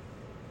you.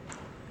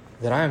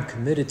 That I am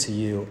committed to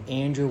you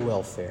and your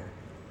welfare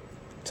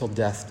till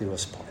death do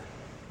us part.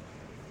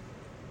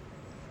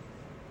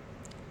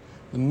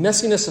 The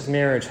messiness of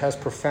marriage has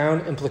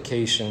profound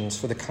implications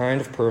for the kind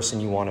of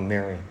person you want to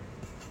marry.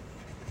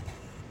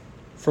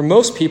 For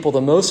most people,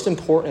 the most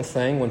important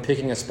thing when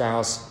picking a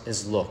spouse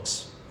is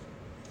looks.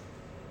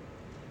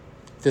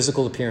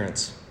 physical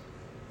appearance.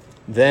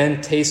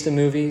 Then taste in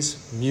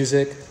movies,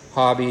 music,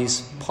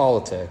 hobbies,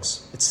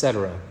 politics,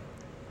 etc.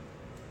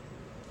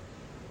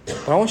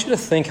 But I want you to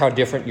think how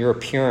different your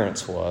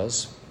appearance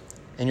was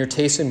and your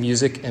taste in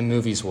music and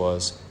movies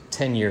was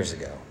 10 years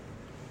ago.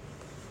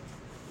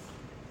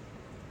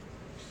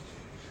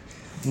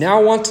 Now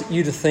I want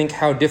you to think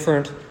how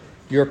different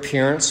your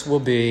appearance will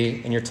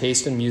be and your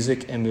taste in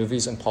music and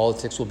movies and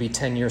politics will be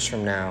 10 years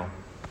from now,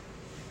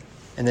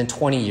 and then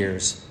 20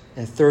 years,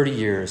 and 30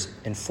 years,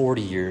 and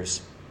 40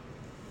 years.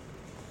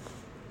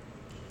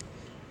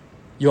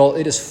 Y'all,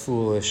 it is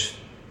foolish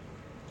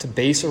to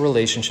base a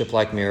relationship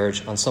like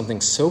marriage on something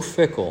so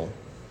fickle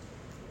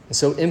and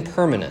so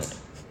impermanent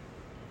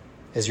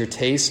as your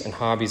tastes and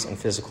hobbies and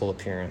physical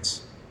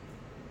appearance.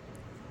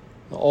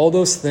 All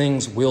those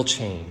things will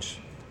change.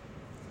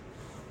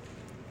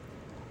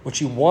 What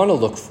you want to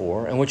look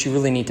for and what you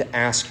really need to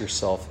ask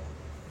yourself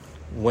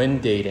when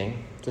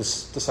dating,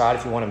 just decide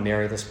if you want to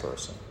marry this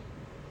person,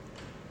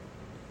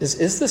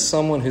 is this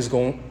somebody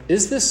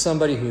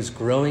who's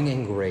growing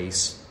in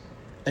grace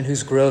and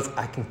whose growth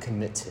I can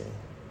commit to?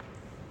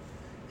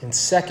 And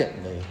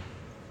secondly,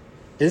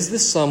 is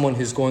this someone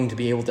who's going to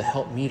be able to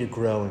help me to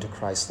grow into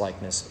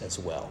Christ-likeness as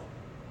well?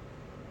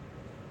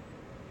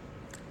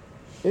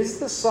 Is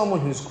this someone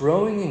who's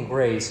growing in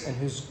grace and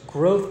whose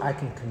growth I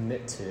can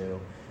commit to?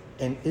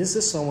 And is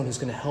this someone who's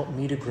going to help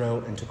me to grow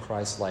into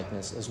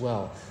Christ-likeness as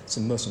well? It's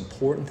the most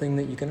important thing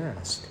that you can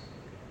ask.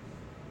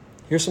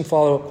 Here's some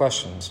follow-up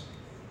questions.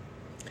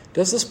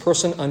 Does this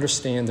person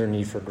understand their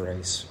need for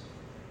grace?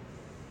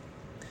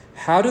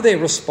 How do they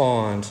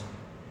respond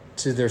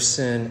to their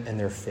sin and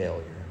their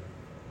failure?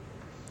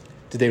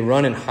 Do they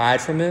run and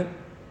hide from it?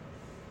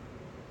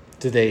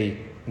 Do they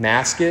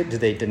mask it? Do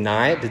they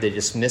deny it? Do they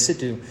dismiss it?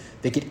 Do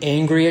they get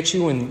angry at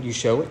you when you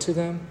show it to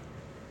them?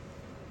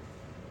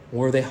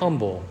 Or are they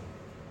humble?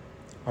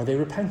 Are they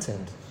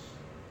repentant?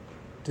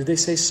 Do they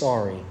say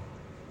sorry?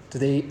 Do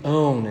they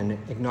own and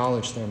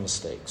acknowledge their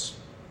mistakes?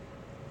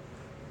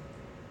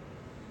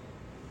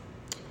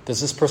 Does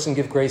this person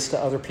give grace to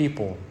other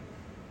people?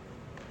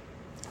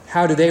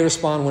 How do they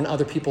respond when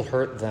other people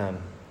hurt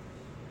them?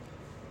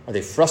 Are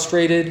they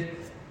frustrated?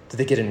 Do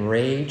they get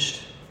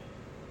enraged?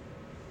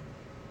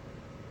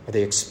 Are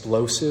they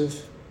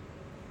explosive?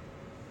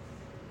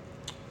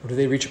 Or do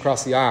they reach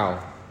across the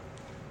aisle?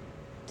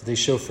 Do they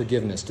show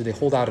forgiveness? Do they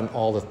hold out an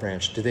olive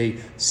branch? Do they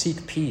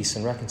seek peace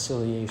and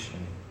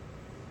reconciliation?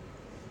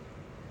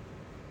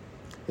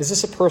 Is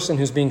this a person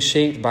who's being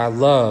shaped by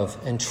love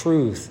and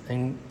truth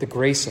and the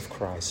grace of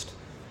Christ?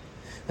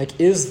 Like,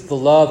 is the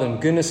love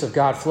and goodness of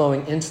God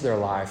flowing into their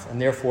life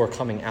and therefore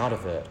coming out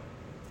of it?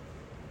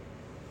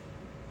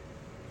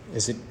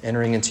 Is it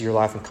entering into your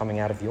life and coming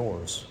out of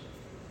yours?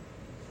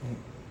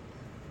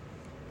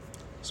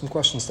 Some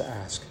questions to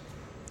ask.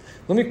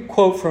 Let me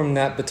quote from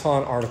that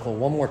Baton article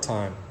one more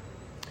time.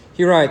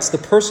 He writes, "The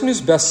person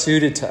who's best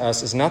suited to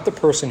us is not the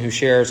person who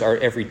shares our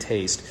every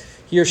taste.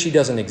 He or she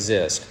doesn't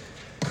exist.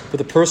 But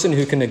the person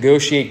who can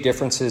negotiate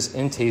differences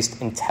in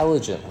taste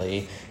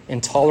intelligently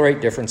and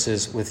tolerate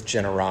differences with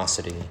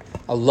generosity."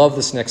 I love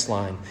this next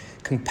line.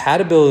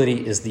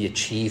 "Compatibility is the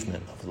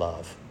achievement of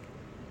love.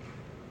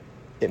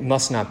 It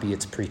must not be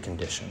its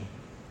precondition."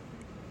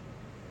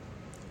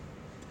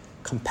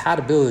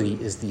 Compatibility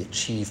is the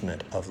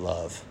achievement of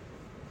love.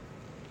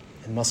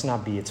 It must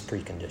not be its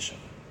precondition.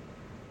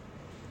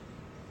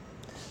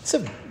 It's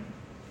an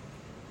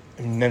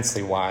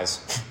immensely wise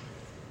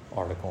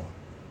article.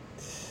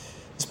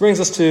 This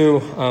brings us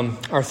to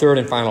our third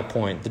and final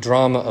point, the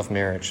drama of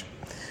marriage.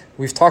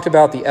 We've talked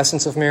about the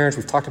essence of marriage.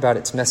 We've talked about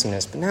its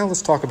messiness. But now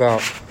let's talk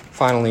about,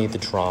 finally, the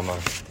drama.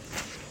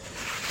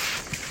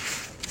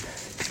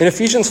 In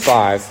Ephesians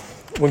 5,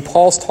 when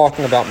Paul's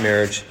talking about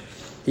marriage,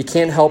 he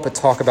can't help but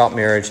talk about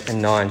marriage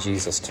in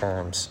non-Jesus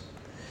terms.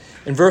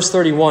 In verse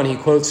 31, he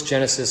quotes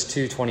Genesis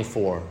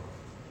 2:24.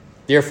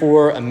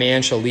 "Therefore, a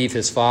man shall leave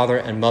his father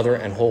and mother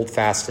and hold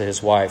fast to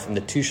his wife, and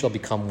the two shall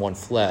become one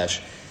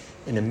flesh."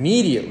 And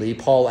immediately,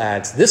 Paul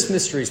adds, this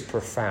mystery is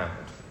profound.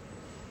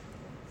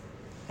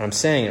 And I'm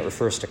saying it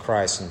refers to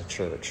Christ and the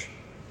church.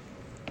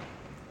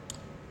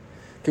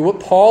 Okay, what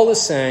Paul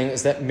is saying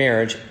is that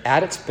marriage,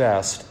 at its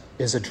best,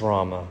 is a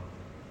drama.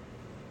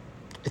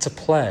 It's a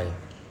play.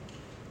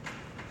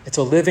 It's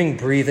a living,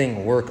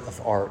 breathing work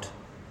of art.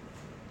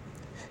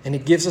 And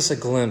it gives us a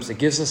glimpse, it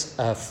gives us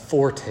a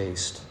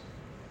foretaste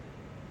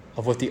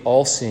of what the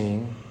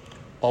all-seeing,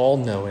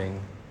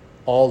 all-knowing,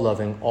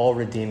 all-loving,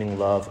 all-redeeming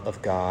love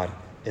of God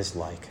is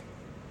like.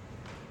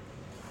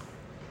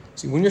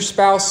 See, when your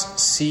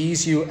spouse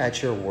sees you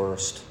at your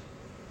worst,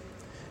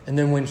 and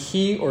then when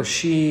he or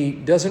she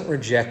doesn't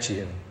reject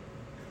you,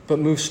 but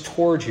moves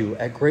toward you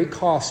at great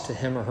cost to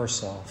him or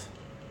herself,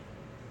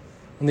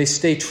 when they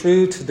stay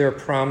true to their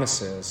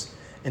promises,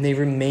 and they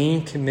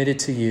remain committed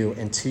to you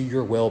and to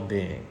your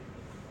well-being,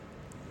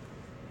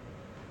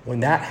 when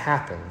that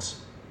happens,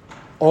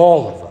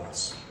 all of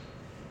us,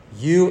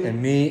 you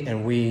and me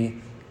and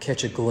we,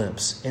 catch a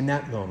glimpse in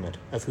that moment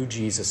of who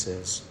Jesus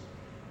is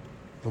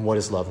and what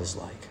his love is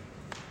like.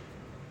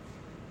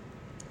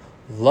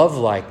 Love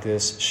like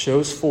this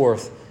shows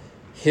forth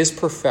his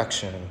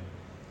perfection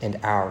and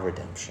our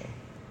redemption.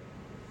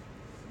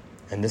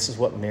 And this is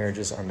what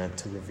marriages are meant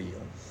to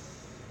reveal.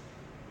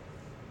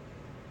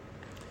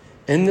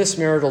 In this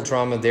marital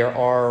drama, there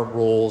are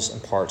roles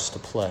and parts to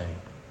play.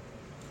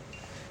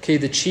 Okay,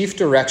 the chief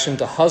direction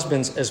to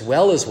husbands as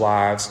well as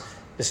wives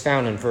is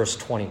found in verse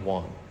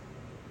 21.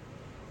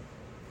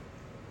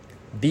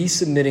 Be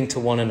submitting to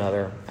one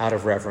another out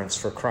of reverence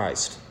for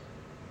Christ.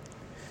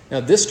 Now,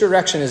 this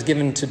direction is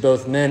given to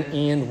both men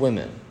and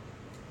women.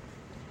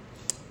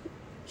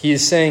 He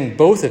is saying,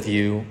 both of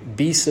you,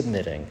 be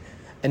submitting.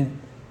 And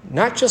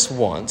not just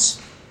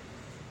once.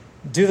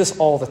 Do this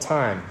all the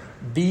time.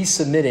 Be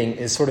submitting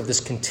is sort of this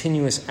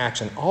continuous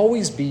action.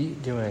 Always be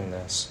doing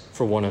this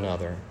for one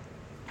another.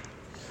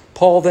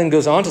 Paul then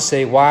goes on to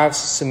say, wives,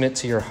 submit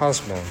to your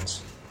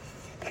husbands.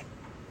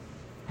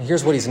 And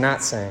here's what he's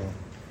not saying.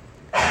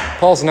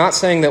 Paul's not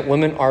saying that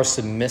women are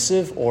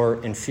submissive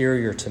or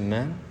inferior to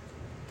men.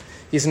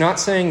 He's not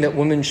saying that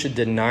women should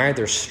deny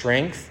their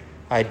strength,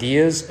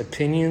 ideas,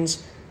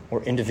 opinions,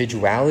 or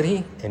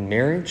individuality in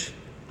marriage.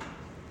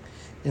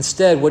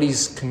 Instead, what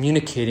he's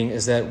communicating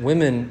is that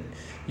women,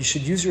 you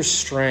should use your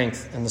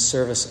strength in the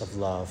service of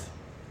love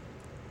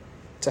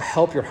to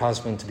help your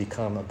husband to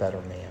become a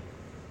better man.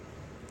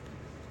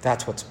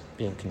 That's what's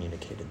being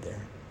communicated there.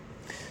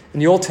 In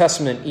the Old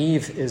Testament,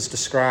 Eve is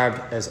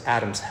described as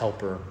Adam's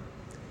helper.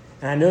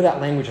 And I know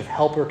that language of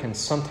helper can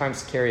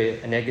sometimes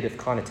carry a negative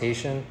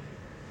connotation.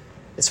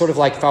 It's sort of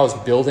like if I was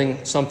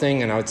building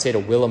something and I would say to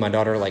Willa, my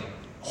daughter, like,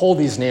 hold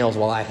these nails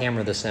while I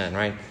hammer this in,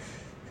 right?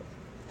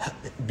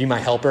 Be my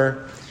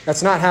helper.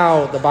 That's not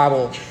how the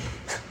Bible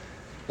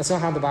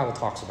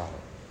talks about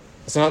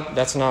it.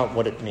 That's not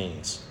what it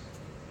means.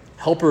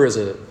 Helper is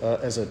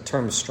a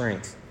term of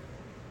strength.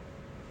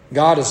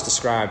 God is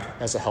described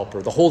as a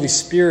helper. The Holy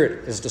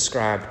Spirit is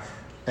described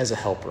as a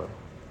helper.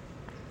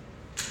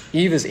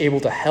 Eve is able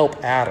to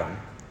help Adam,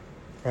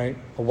 right?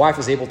 A wife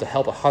is able to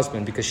help a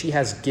husband because she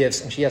has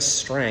gifts and she has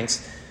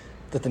strengths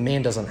that the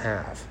man doesn't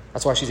have.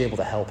 That's why she's able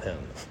to help him,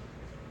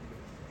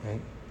 right?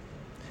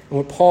 And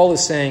what Paul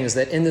is saying is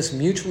that in this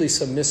mutually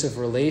submissive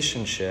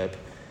relationship,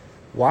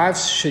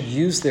 wives should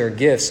use their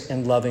gifts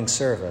in loving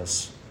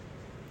service.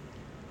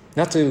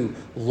 Not to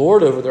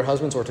lord over their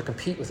husbands or to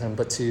compete with him,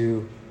 but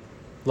to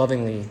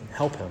lovingly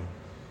help him,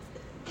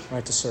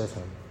 right, to serve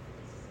him.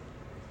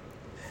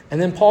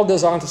 And then Paul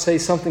goes on to say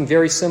something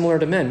very similar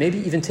to men, maybe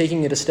even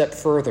taking it a step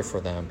further for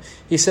them.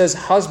 He says,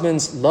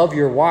 husbands, love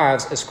your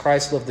wives as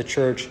Christ loved the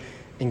church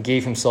and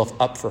gave himself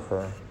up for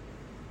her.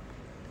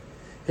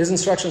 His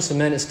instructions to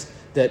men is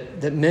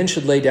that men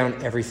should lay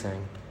down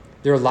everything,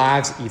 their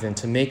lives even,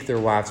 to make their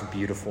wives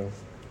beautiful,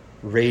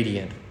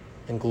 radiant,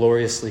 and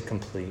gloriously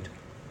complete.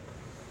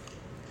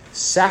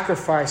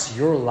 Sacrifice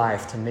your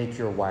life to make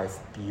your wife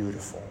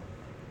beautiful,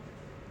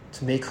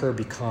 to make her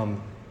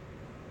become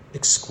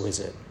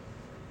exquisite.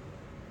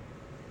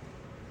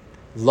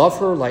 Love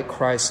her like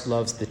Christ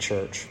loves the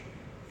church.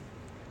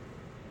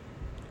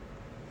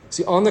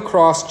 See, on the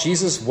cross,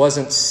 Jesus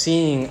wasn't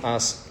seeing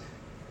us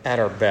at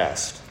our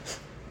best.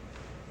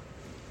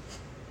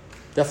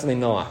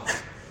 Definitely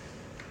not.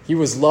 He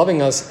was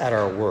loving us at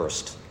our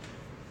worst.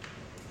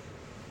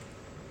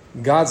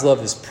 God's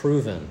love is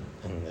proven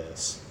in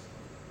this,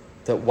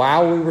 that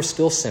while we were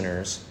still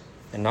sinners,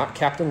 and not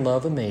Captain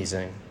Love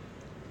amazing,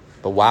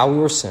 but while we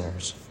were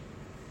sinners,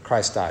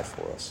 Christ died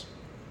for us.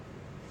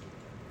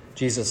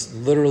 Jesus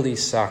literally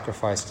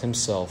sacrificed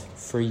himself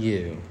for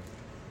you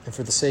and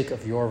for the sake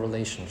of your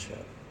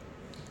relationship.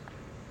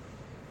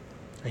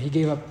 He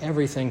gave up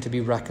everything to be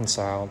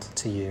reconciled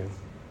to you,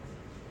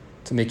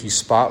 to make you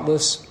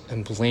spotless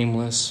and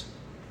blameless,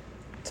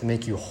 to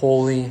make you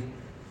holy,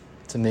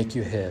 to make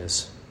you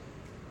his,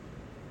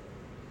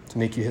 to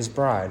make you his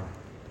bride,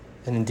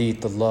 and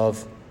indeed the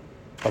love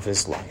of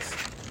his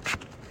life.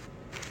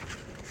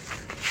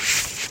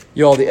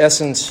 Y'all, the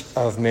essence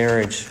of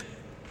marriage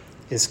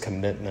is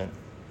commitment.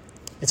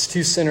 It's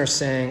two sinners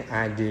saying,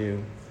 I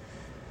do.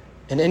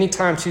 And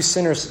anytime two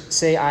sinners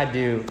say, I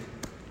do,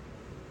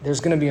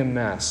 there's going to be a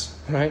mess,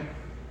 right?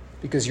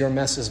 Because your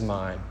mess is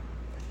mine,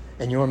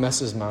 and your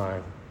mess is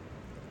mine.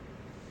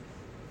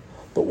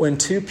 But when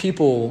two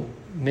people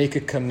make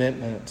a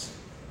commitment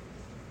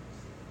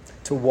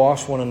to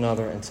wash one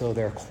another until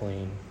they're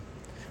clean,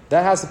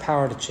 that has the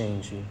power to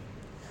change you.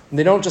 And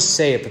they don't just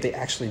say it, but they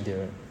actually do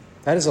it.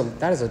 That is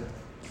a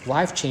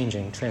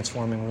life-changing,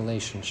 transforming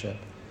relationship.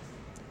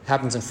 It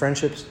happens in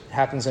friendships, it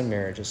happens in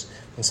marriages.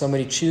 When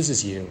somebody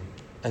chooses you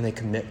and they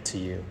commit to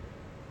you,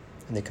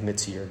 and they commit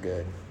to your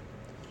good.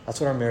 That's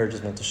what our marriage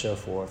is meant to show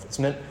forth.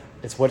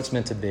 It's what it's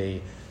meant to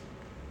be.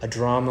 A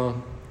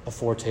drama, a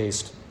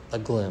foretaste, a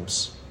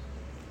glimpse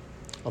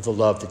of the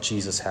love that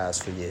Jesus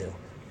has for you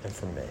and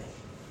for me.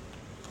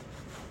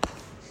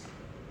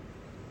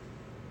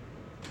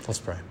 Let's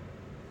pray.